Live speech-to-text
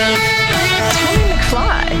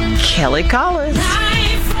by Kelly Collis.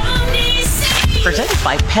 Presented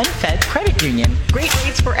by PenFed Credit Union. Great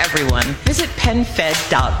rates for everyone. Visit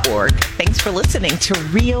PenFed.org. Thanks for listening to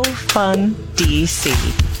Real Fun DC.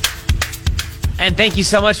 And thank you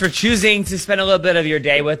so much for choosing to spend a little bit of your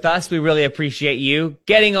day with us. We really appreciate you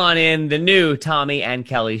getting on in the new Tommy and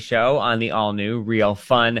Kelly show on the all-new Real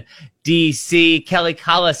Fun DC. Kelly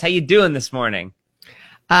Collis, how you doing this morning?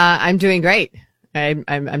 I'm doing great.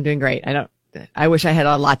 I'm doing great. I wish I had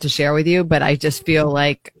a lot to share with you, but I just feel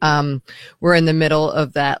like we're in the middle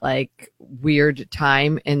of that like weird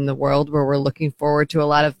time in the world where we're looking forward to a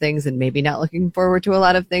lot of things and maybe not looking forward to a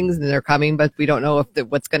lot of things, and they're coming, but we don't know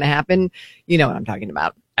what's going to happen. You know what I'm talking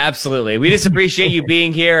about. Absolutely. We just appreciate you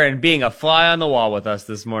being here and being a fly on the wall with us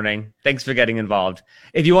this morning. Thanks for getting involved.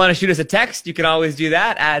 If you want to shoot us a text, you can always do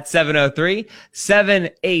that at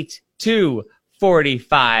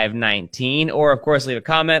 703-782-4519, or of course leave a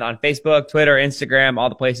comment on Facebook, Twitter, Instagram, all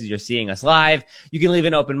the places you're seeing us live. You can leave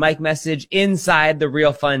an open mic message inside the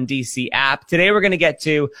Real Fun DC app. Today we're going to get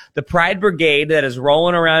to the Pride Brigade that is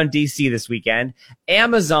rolling around DC this weekend.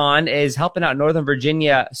 Amazon is helping out Northern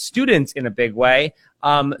Virginia students in a big way.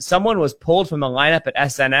 Someone was pulled from the lineup at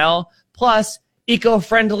SNL, plus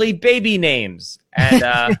eco-friendly baby names. And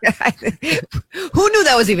who knew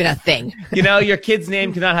that was even a thing? You know, your kid's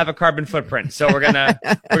name cannot have a carbon footprint. So we're gonna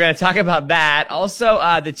talk about that. Also,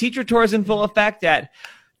 the teacher tour is in full effect at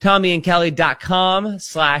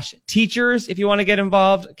tommyandkelly.com/teachers if you want to get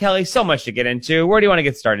involved. Kelly, so much to get into. Where do you want to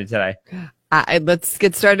get started today? Let's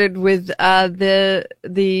get started with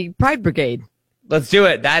the Pride Brigade. Let's do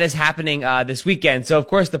it. That is happening this weekend. So, of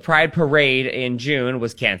course, the Pride Parade in June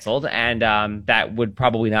was canceled, and that would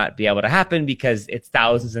probably not be able to happen because it's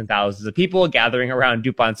thousands and thousands of people gathering around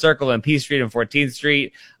DuPont Circle and P Street and 14th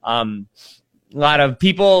Street. A lot of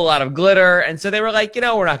people, a lot of glitter. And so they were like,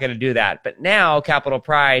 we're not going to do that. But now Capitol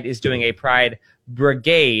Pride is doing a Pride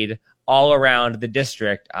Brigade all around the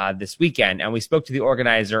district this weekend. And we spoke to the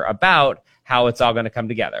organizer about how it's all going to come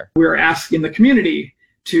together. We're asking the community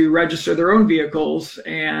to register their own vehicles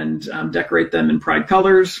and decorate them in Pride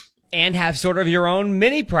colors. And have sort of your own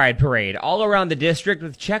mini Pride Parade all around the district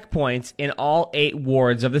with checkpoints in all 8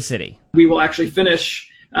 wards of the city. We will actually finish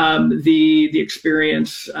the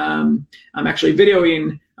experience. I'm actually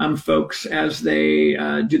videoing folks as they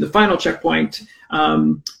do the final checkpoint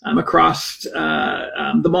across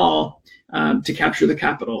the mall to capture the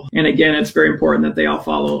Capitol. And again, it's very important that they all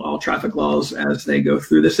follow all traffic laws as they go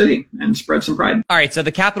through the city and spread some pride. All right, so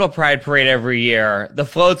the Capitol Pride Parade every year, the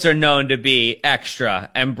floats are known to be extra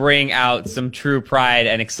and bring out some true pride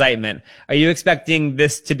and excitement. Are you expecting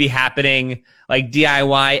this to be happening like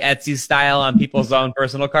DIY Etsy style on people's own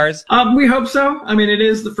personal cars? We hope so. I mean, it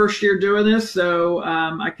is the first year doing this, so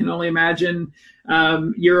I can only imagine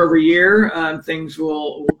year over year things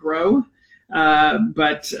will grow.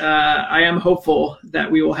 But I am hopeful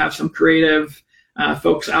that we will have some creative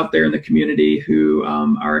folks out there in the community who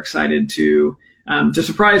are excited to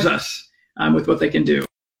surprise us with what they can do.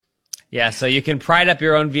 Yeah, so you can pride up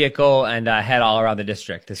your own vehicle and head all around the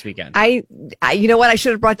district this weekend. I you know what? I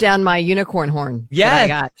should have brought down my unicorn horn. Yeah, I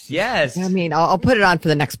got. Yes. I mean, I'll put it on for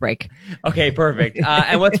the next break. Okay, perfect.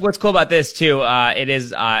 And what's cool about this too? It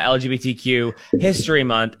is LGBTQ History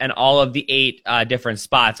Month, and all of the 8 different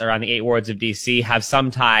spots around the 8 wards of DC have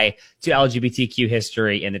some tie to LGBTQ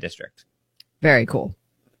history in the district. Very cool.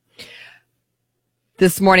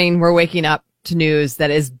 This morning, we're waking up to news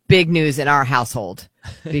that is big news in our household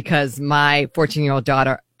because my 14-year-old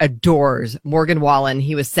daughter adores Morgan Wallen.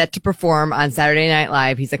 He was set to perform on Saturday Night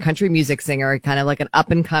Live. He's a country music singer, kind of like an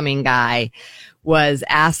up-and-coming guy. Was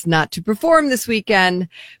asked not to perform this weekend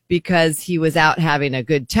because he was out having a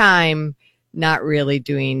good time, not really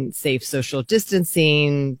doing safe social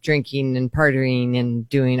distancing, drinking and partying and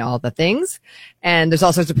doing all the things. And there's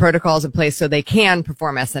all sorts of protocols in place so they can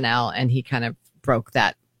perform SNL, and he kind of broke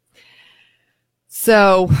that.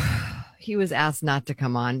 So he was asked not to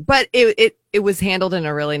come on, but it was handled in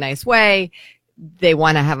a really nice way. They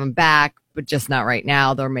want to have him back, but just not right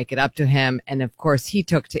now. They'll make it up to him. And of course, he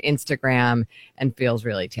took to Instagram and feels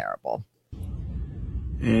really terrible.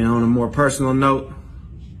 And on a more personal note,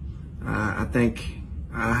 I think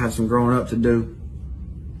I have some growing up to do.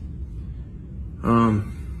 I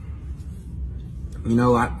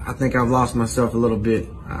think I've lost myself a little bit.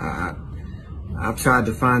 I've tried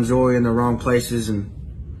to find joy in the wrong places, and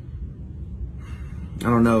I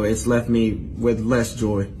don't know, it's left me with less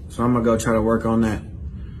joy. So I'm going to go try to work on that.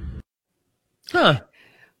 Huh.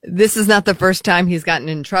 This is not the first time he's gotten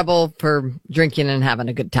in trouble for drinking and having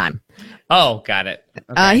a good time. Oh, got it.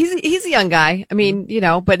 Okay. He's a young guy. I mean,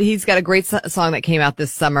 but he's got a great song that came out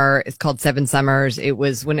this summer. It's called 7 Summers. It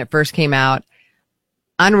was when it first came out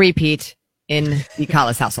on repeat in the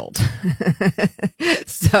Collis household.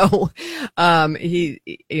 So, he,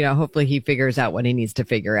 hopefully he figures out what he needs to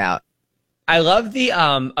figure out. I love the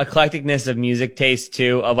eclecticness of music taste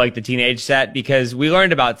too, of like the teenage set, because we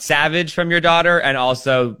learned about Savage from your daughter and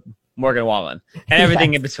also Morgan Wallen and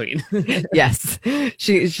everything in between. Yes.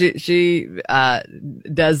 She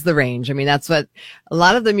does the range. I mean, that's what a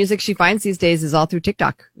lot of the music she finds these days is all through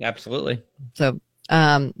TikTok. Absolutely. So,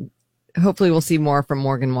 hopefully we'll see more from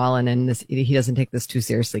Morgan Wallen, and he doesn't take this too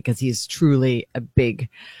seriously because he's truly a big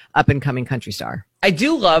up and coming country star. I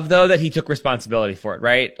do love though that he took responsibility for it,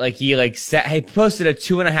 right? Like he posted a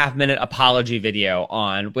 2.5 minute apology video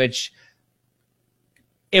on which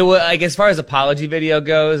it was like, as far as apology video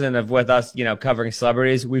goes, and with us, covering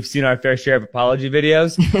celebrities, we've seen our fair share of apology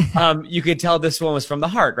videos. You could tell this one was from the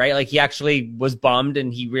heart, right? Like he actually was bummed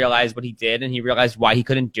and he realized what he did and he realized why he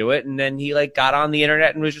couldn't do it. And then he got on the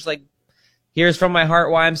internet and was just like, here's from my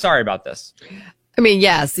heart why I'm sorry about this. I mean,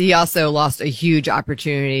 yes, he also lost a huge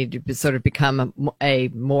opportunity to sort of become a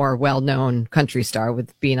more well-known country star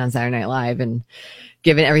with being on Saturday Night Live, and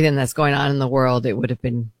given everything that's going on in the world, he would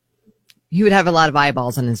have a lot of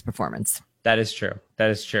eyeballs on his performance. That is true. That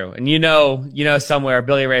is true. And somewhere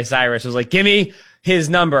Billy Ray Cyrus was like, give me his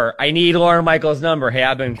number. I need Lorne Michaels' number. Hey,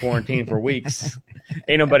 I've been quarantined for weeks.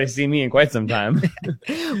 Ain't nobody seen me in quite some time.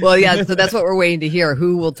 Well, yeah, so that's what we're waiting to hear.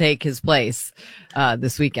 Who will take his place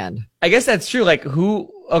this weekend? I guess that's true. Like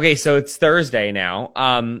okay, so it's Thursday now.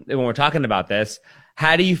 When we're talking about this,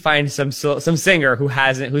 how do you find some singer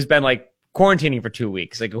who's been quarantining for 2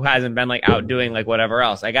 weeks, who hasn't been out doing whatever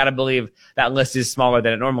else? I got to believe that list is smaller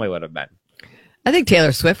than it normally would have been. I think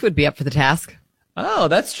Taylor Swift would be up for the task. Oh,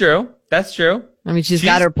 that's true. That's true. I mean, she's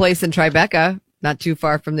got her place in Tribeca, not too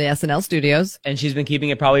far from the SNL studios. And she's been keeping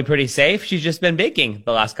it probably pretty safe. She's just been baking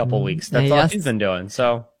the last couple of weeks. That's all she's been doing.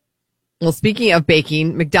 So, well, speaking of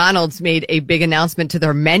baking, McDonald's made a big announcement to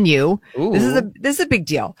their menu. Ooh. This is a big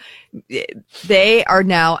deal. They are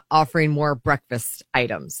now offering more breakfast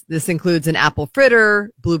items. This includes an apple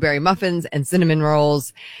fritter, blueberry muffins, and cinnamon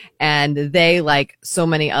rolls. And they, like so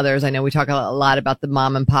many others, I know we talk a lot about the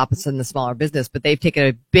mom and pops and the smaller business, but they've taken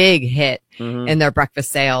a big hit in their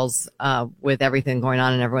breakfast sales with everything going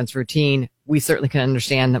on in everyone's routine. We certainly can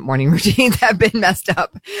understand that morning routines have been messed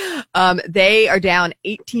up. They are down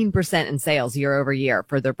 18% in sales year over year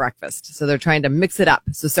for their breakfast. So they're trying to mix it up.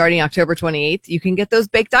 So starting October 28th, you can get those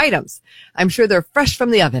baked items. I'm sure they're fresh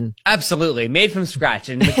from the oven. Absolutely. Made from scratch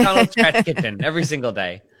in McDonald's Scratch Kitchen every single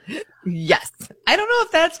day. Yes. I don't know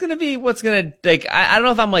if that's going to be what's going to, I don't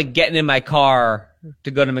know if I'm getting in my car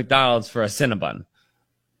to go to McDonald's for a Cinnabon.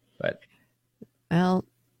 But. Well,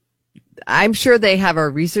 I'm sure they have a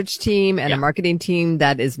research team and a marketing team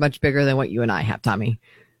that is much bigger than what you and I have, Tommy.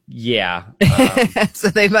 Yeah. So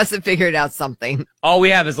they must have figured out something. All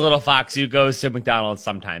we have is little Fox who goes to McDonald's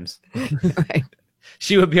sometimes. Right.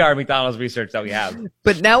 She would be our McDonald's research that we have.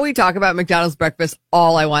 But now we talk about McDonald's breakfast.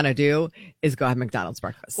 All I want to do is go have McDonald's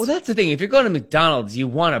breakfast. Well, that's the thing. If you're going to McDonald's, you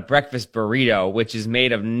want a breakfast burrito, which is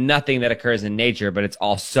made of nothing that occurs in nature, but it's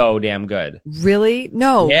all so damn good. Really?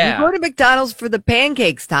 No. Yeah. You go to McDonald's for the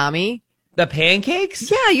pancakes, Tommy. The pancakes?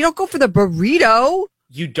 Yeah, you don't go for the burrito.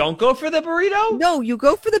 You don't go for the burrito? No, you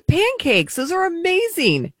go for the pancakes. Those are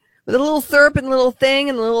amazing. With a little syrup and a little thing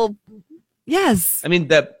and a little... Yes. I mean,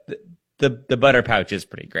 the butter pouch is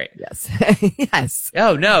pretty great. Yes. Yes.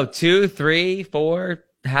 Oh, no. 2, 3, 4,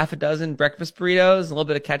 half a dozen breakfast burritos, a little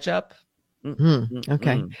bit of ketchup.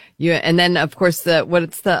 Okay. And then, of course,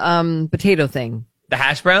 what's the potato thing? The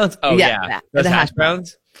hash browns? Oh, yeah. Those the hash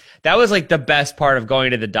browns. That was the best part of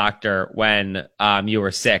going to the doctor when you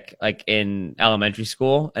were sick, in elementary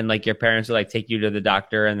school, and your parents would take you to the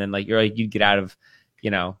doctor, and then you'd get out of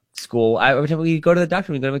school. Every time we go to the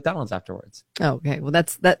doctor, we go to McDonald's afterwards. Okay, well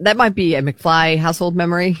that might be a McFly household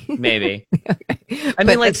memory. Maybe. Okay. I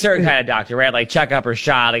mean, certain kind of doctor, right? Like checkup or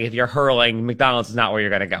shot. If you're hurling, McDonald's is not where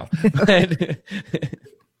you're gonna go.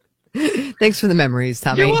 Thanks for the memories,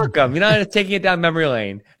 Tommy. You're welcome. You're not taking it down memory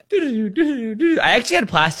lane. I actually had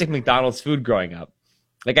plastic McDonald's food growing up.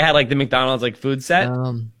 I had the McDonald's food set.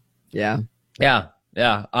 Yeah.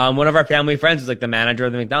 One of our family friends was the manager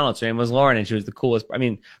of the McDonald's. Her name was Lauren, and she was the coolest. I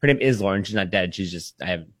mean, her name is Lauren. She's not dead. She's just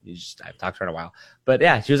I've talked to her in a while. But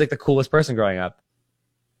yeah, she was the coolest person growing up.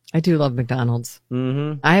 I do love McDonald's.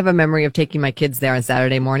 Mm-hmm. I have a memory of taking my kids there on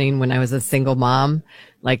Saturday morning when I was a single mom,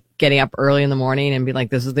 getting up early in the morning and be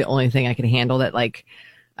this is the only thing I can handle that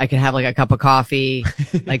I could have like a cup of coffee,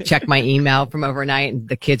 like check my email from overnight, and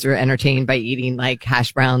the kids are entertained by eating like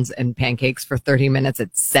hash browns and pancakes for 30 minutes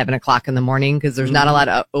at 7:00 in the morning, because there's not a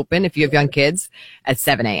lot open if you have young kids at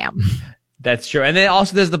 7 a.m. That's true. And then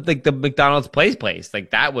also there's the McDonald's place. Like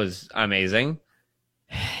that was amazing.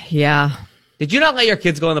 Yeah. Did you not let your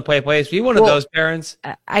kids go in the play place? Were you one of those parents?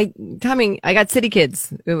 Tommy, I got city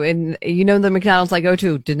kids, and the McDonald's I go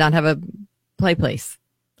to did not have a play place.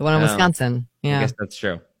 The one in Wisconsin. Yeah. I guess that's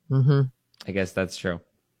true. Mm-hmm. I guess that's true.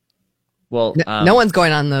 Well, no one's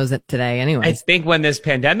going on those today anyway. I think when this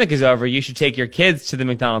pandemic is over, you should take your kids to the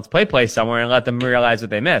McDonald's play place somewhere and let them realize what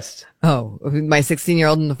they missed. Oh, my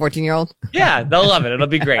 16-year-old and the 14-year-old? Yeah, they'll love it. It'll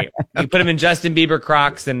be great. You put them in Justin Bieber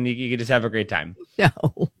Crocs and you can just have a great time.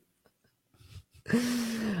 No.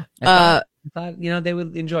 I thought, they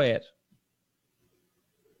would enjoy it.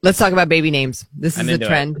 Let's talk about baby names. This is a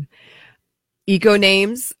trend. Eco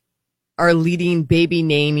names are leading baby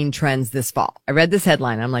naming trends this fall. I read this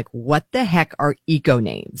headline. I'm like, what the heck are eco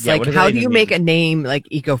names? Yeah, like, how do you make a name like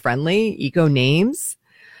eco-friendly? Eco names?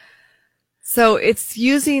 So it's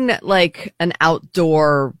using like an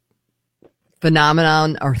outdoor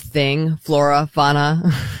phenomenon or thing, flora,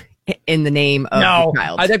 fauna, in the name of the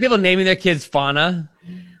child. Are there people naming their kids fauna?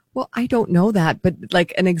 Well, I don't know that, but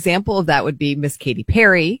like an example of that would be Miss Katy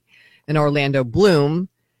Perry and Orlando Bloom.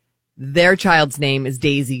 Their child's name is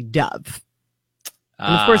Daisy Dove.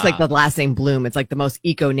 And of course, like the last name Bloom, it's like the most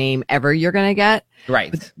eco name ever you're going to get. Right.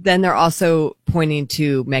 But then they're also pointing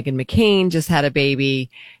to Meghan McCain just had a baby,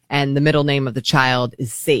 and the middle name of the child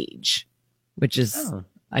is Sage, which is,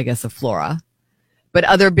 I guess, a flora. But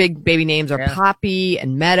other big baby names are Poppy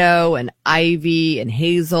and Meadow and Ivy and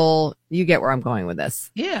Hazel. You get where I'm going with this.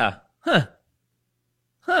 Yeah. Huh.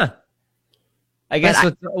 I guess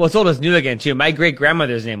what's old is new again, too. My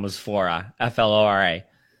great-grandmother's name was Flora, Flora.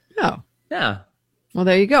 Oh. Yeah. Well,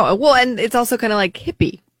 there you go. Well, and it's also kind of like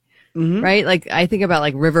hippie, right? Like, I think about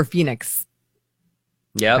like River Phoenix.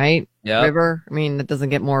 Yep. Right? Yep. River. I mean, it doesn't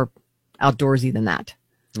get more outdoorsy than that.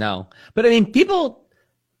 No. But, I mean,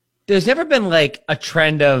 there's never been like a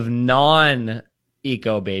trend of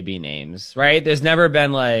non-eco baby names, right? There's never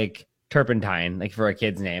been like Turpentine, like for a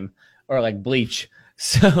kid's name, or like Bleach.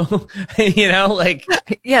 So, like...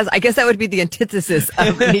 Yes, I guess that would be the antithesis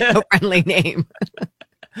of an eco-friendly name.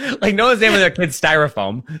 Like, no one's naming their kids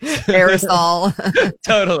Styrofoam. Aerosol.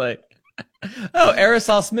 Totally. Oh,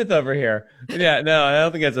 Aerosol Smith over here. Yeah, no, I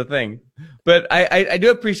don't think that's a thing. But I do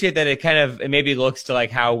appreciate that it maybe looks to like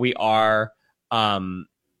how we are,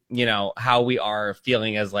 how we are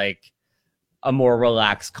feeling as like a more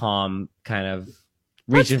relaxed, calm kind of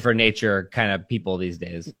reaching for nature kind of people these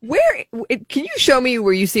days. Can you show me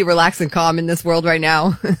where you see relaxed and calm in this world right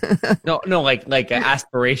now? No, like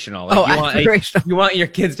aspirational. Like aspirational. You want your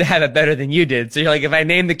kids to have it better than you did. So you're like, if I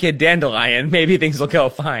name the kid Dandelion, maybe things will go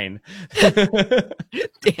fine.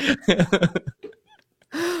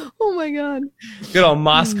 Oh my God. Good old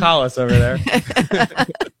Moss Collis over there.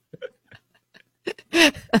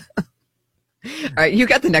 All right, you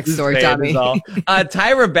got the next story, Tommy.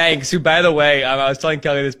 Tyra Banks, who, by the way, I was telling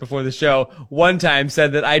Kelly this before the show, one time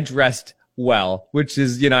said that I dressed well, which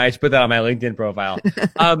is, I should put that on my LinkedIn profile.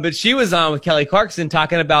 But she was on with Kelly Clarkson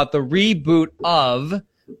talking about the reboot of,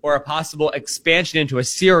 or a possible expansion into a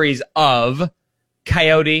series of,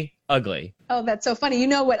 Coyote Ugly. Oh, that's so funny. You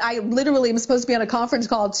know what? I literally am supposed to be on a conference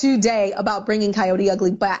call today about bringing Coyote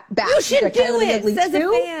Ugly back. You should do Coyote it, Ugly says 2.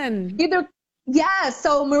 a fan. Yeah,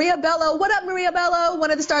 so Maria Bello, what up, Maria Bello?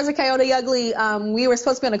 One of the stars of Coyote Ugly. We were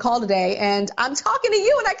supposed to be on a call today, and I'm talking to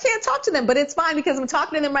you, and I can't talk to them, but it's fine because I'm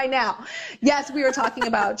talking to them right now. Yes, we were talking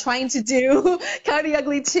about trying to do Coyote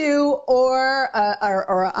Ugly 2 or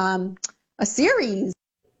a series.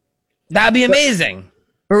 That'd be amazing.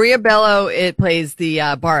 Maria Bello, it plays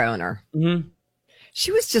the bar owner. Mm-hmm.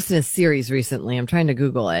 She was just in a series recently. I'm trying to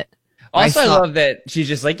Google it. Also, I love that she's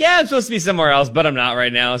just like, yeah, I'm supposed to be somewhere else, but I'm not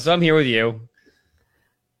right now, so I'm here with you.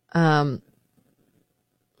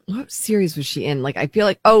 What series was she in? Like, I feel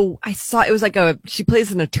like, I saw it was like she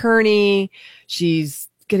plays an attorney. She's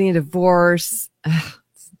getting a divorce.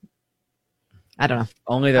 I don't know.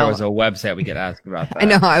 Only there was a website we could ask about that. I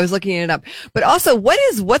know. I was looking it up. But also,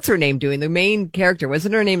 what's her name doing? The main character.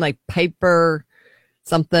 Wasn't her name like Piper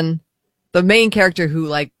something? The main character who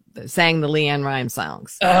like sang the LeAnn Rimes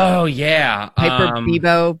songs. Oh, yeah. Piper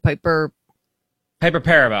Parabo.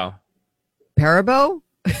 Parabo?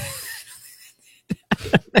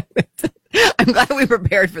 I'm glad we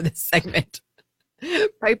prepared for this segment.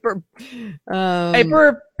 Piper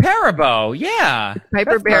Parabo. Yeah.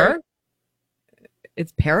 Piper Bear.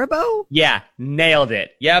 It's Parabo? Yeah. Nailed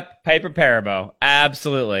it. Yep. Piper Parabo.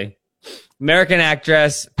 Absolutely. American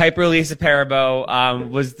actress Piper Lisa Perabo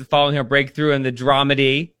was following her breakthrough in the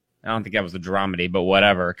dramedy. I don't think that was a dramedy, but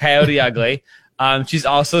whatever. Coyote Ugly. She's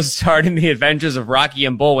also starred in The Adventures of Rocky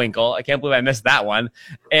and Bullwinkle. I can't believe I missed that one.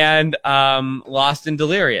 And Lost and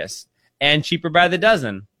Delirious. And Cheaper by the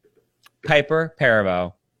Dozen. Piper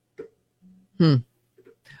Perabo.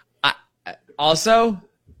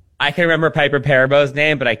 I can remember Piper Parabo's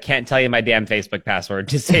name, but I can't tell you my damn Facebook password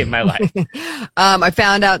to save my life. I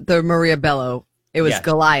found out the Maria Bello. It was Yes.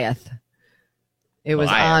 Goliath. It was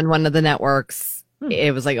Goliath. on one of the networks.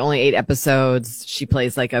 It was like only 8 episodes. She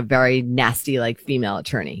plays like a very nasty, like female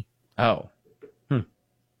attorney. Oh.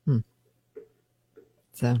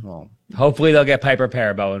 So Well, hopefully they'll get Piper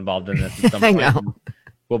Perabo involved in this at some I point. know.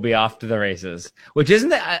 We'll be off to the races. Which isn't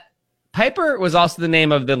that... Piper was also the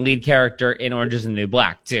name of the lead character in Orange is the New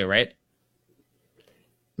Black, too, right?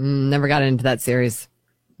 never got into that series.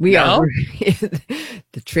 We No? are.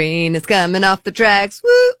 The train is coming off the tracks.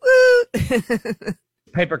 Woo woo.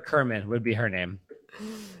 Piper Kerman would be her name.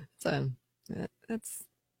 So that's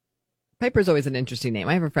Piper's always an interesting name.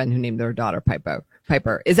 I have a friend who named their daughter Piper.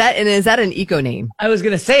 Is that an eco name? I was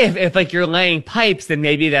gonna say if like you're laying pipes, then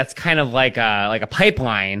maybe that's kind of like a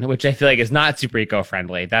pipeline, which I feel like is not super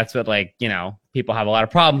eco-friendly. That's what people have a lot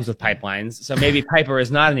of problems with pipelines. So maybe Piper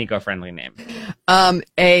is not an eco-friendly name.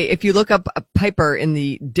 If you look up a Piper in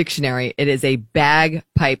the dictionary, it is a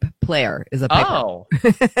bagpipe player. Is a piper. Oh.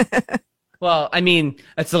 Well, I mean,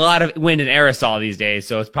 it's a lot of wind and aerosol these days,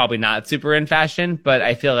 so it's probably not super in fashion, but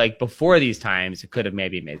I feel like before these times, it could have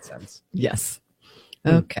maybe made sense. Yes.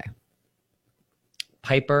 Okay.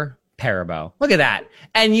 Piper Perabo. Look at that.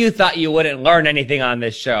 And you thought you wouldn't learn anything on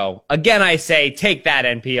this show. Again, I say, take that,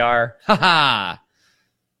 NPR. Ha ha.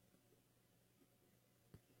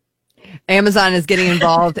 Amazon is getting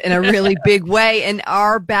involved in a really big way in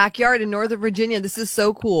our backyard in Northern Virginia. This is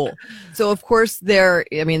so cool. So of course their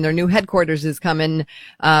new headquarters is coming,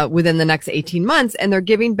 within the next 18 months, and they're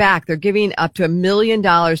giving back. They're giving up to $1 million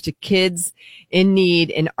to kids in need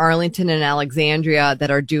in Arlington and Alexandria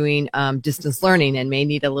that are doing, distance learning and may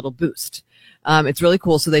need a little boost. It's really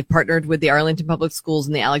cool. So they've partnered with the Arlington Public Schools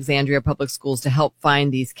and the Alexandria Public Schools to help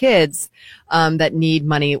find these kids that need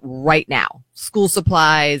money right now. School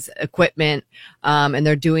supplies, equipment, and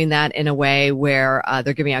they're doing that in a way where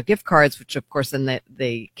they're giving out gift cards, which of course then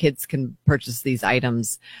the kids can purchase these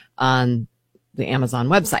items on the Amazon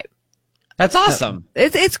website. That's awesome. So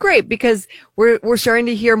it's great because we're starting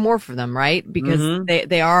to hear more from them, right? Because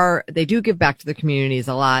they do give back to the communities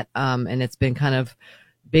a lot, and it's been kind of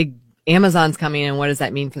big. Amazon's coming, and what does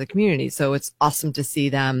that mean for the community? So it's awesome to see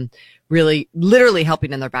them really literally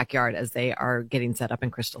helping in their backyard as they are getting set up in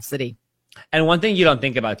Crystal City. And one thing you don't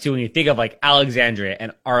think about too, when you think of like Alexandria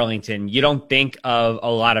and Arlington, you don't think of a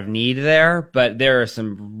lot of need there, but there are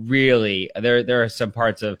some there are some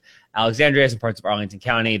parts of Alexandria, some parts of Arlington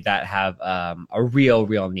County that have a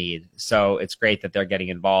real need. So it's great that they're getting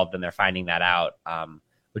involved and they're finding that out,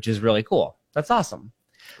 which is really cool. That's awesome.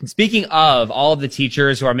 Speaking of all of the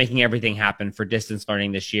teachers who are making everything happen for distance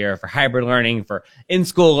learning this year, for hybrid learning, for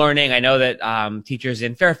in-school learning, I know that teachers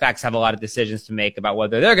in Fairfax have a lot of decisions to make about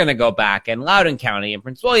whether they're going to go back, and Loudoun County and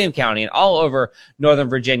Prince William County and all over Northern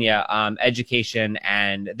Virginia, education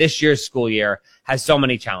and this year's school year has so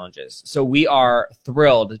many challenges. So we are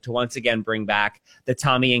thrilled to once again bring back the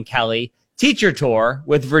Tommy and Kelly Teacher Tour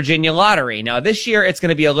with Virginia Lottery. Now, this year, it's going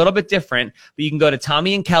to be a little bit different, but you can go to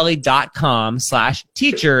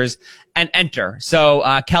tommyandkelly.com/teachers and enter.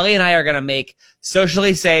 So Kelly and I are going to make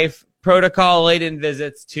socially safe, protocol-laden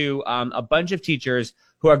visits to a bunch of teachers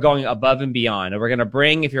who are going above and beyond. And we're going to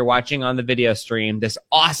bring, if you're watching on the video stream, this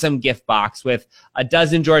awesome gift box with a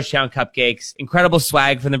dozen Georgetown cupcakes, incredible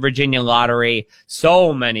swag from the Virginia Lottery,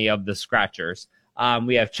 so many of the scratchers.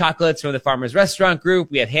 We have chocolates from the Farmers Restaurant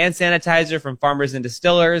Group. We have hand sanitizer from Farmers and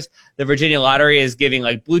Distillers. The Virginia Lottery is giving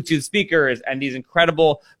like Bluetooth speakers and these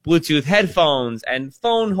incredible Bluetooth headphones and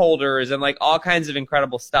phone holders and like all kinds of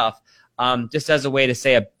incredible stuff, just as a way to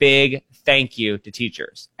say a big thank you to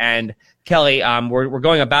teachers. And Kelly, we're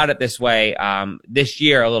going about it this way this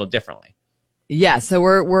year a little differently. Yeah, so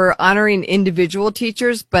we're honoring individual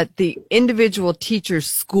teachers, but the individual teacher's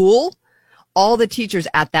school, all the teachers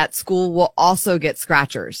at that school will also get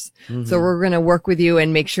scratchers. Mm-hmm. So we're going to work with you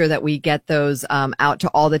and make sure that we get those out to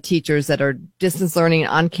all the teachers that are distance learning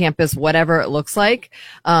on campus, whatever it looks like,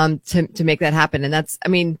 to make that happen. And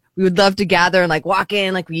we would love to gather and like walk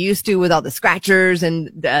in like we used to with all the scratchers and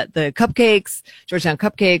the cupcakes, Georgetown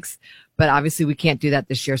cupcakes. But obviously we can't do that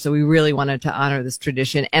this year. So we really wanted to honor this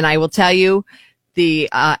tradition. And I will tell you,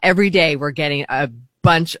 every day we're getting a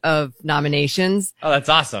bunch of nominations. Oh, that's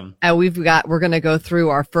awesome. And we're going to go through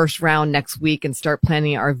our first round next week and start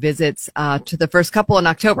planning our visits to the first couple in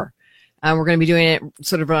October. We're going to be doing it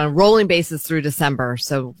sort of on a rolling basis through December.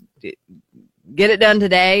 So get it done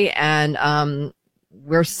today. And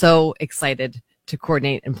we're so excited to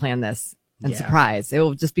coordinate and plan this and surprise. It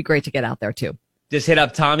will just be great to get out there too. Just hit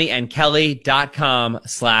up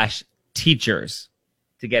TommyandKelly.com/teachers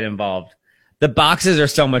to get involved. The boxes are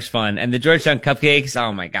so much fun. And the Georgetown cupcakes,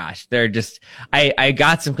 oh my gosh, they're just, I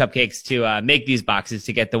got some cupcakes to make these boxes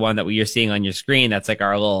to get the one that you're seeing on your screen. That's like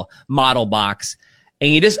our little model box.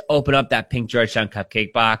 And you just open up that pink Georgetown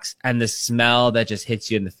cupcake box and the smell that just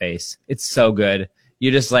hits you in the face. It's so good.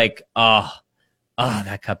 You're just like, oh,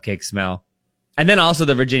 that cupcake smell. And then also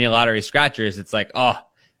the Virginia Lottery scratchers. It's like, oh,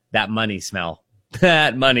 that money smell.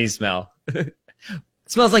 That money smell. It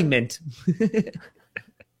smells like mint.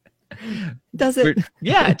 Does it?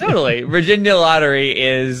 Yeah, totally. Virginia Lottery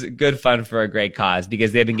is good fun for a great cause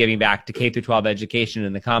because they've been giving back to K-12 education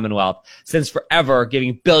in the Commonwealth since forever,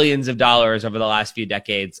 giving billions of dollars over the last few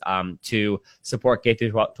decades to support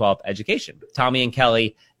K-12 education.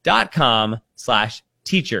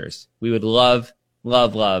 TommyandKelly.com/teachers. We would love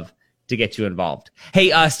to get you involved.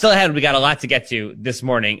 Hey, still ahead, we got a lot to get to this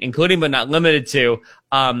morning, including but not limited to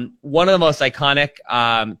one of the most iconic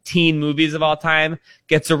teen movies of all time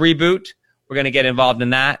gets a reboot. We're going to get involved in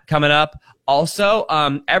that coming up. Also,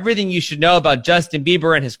 everything you should know about Justin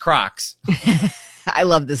Bieber and his Crocs. I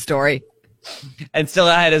love this story. And still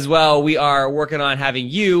ahead as well, we are working on having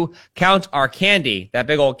you count our candy, that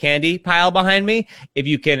big old candy pile behind me. If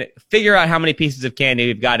you can figure out how many pieces of candy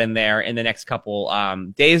we've got in there in the next couple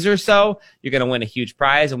days or so, you're going to win a huge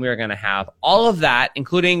prize. And we are going to have all of that,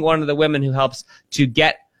 including one of the women who helps to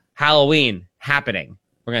get Halloween happening.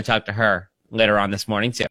 We're going to talk to her later on this morning too.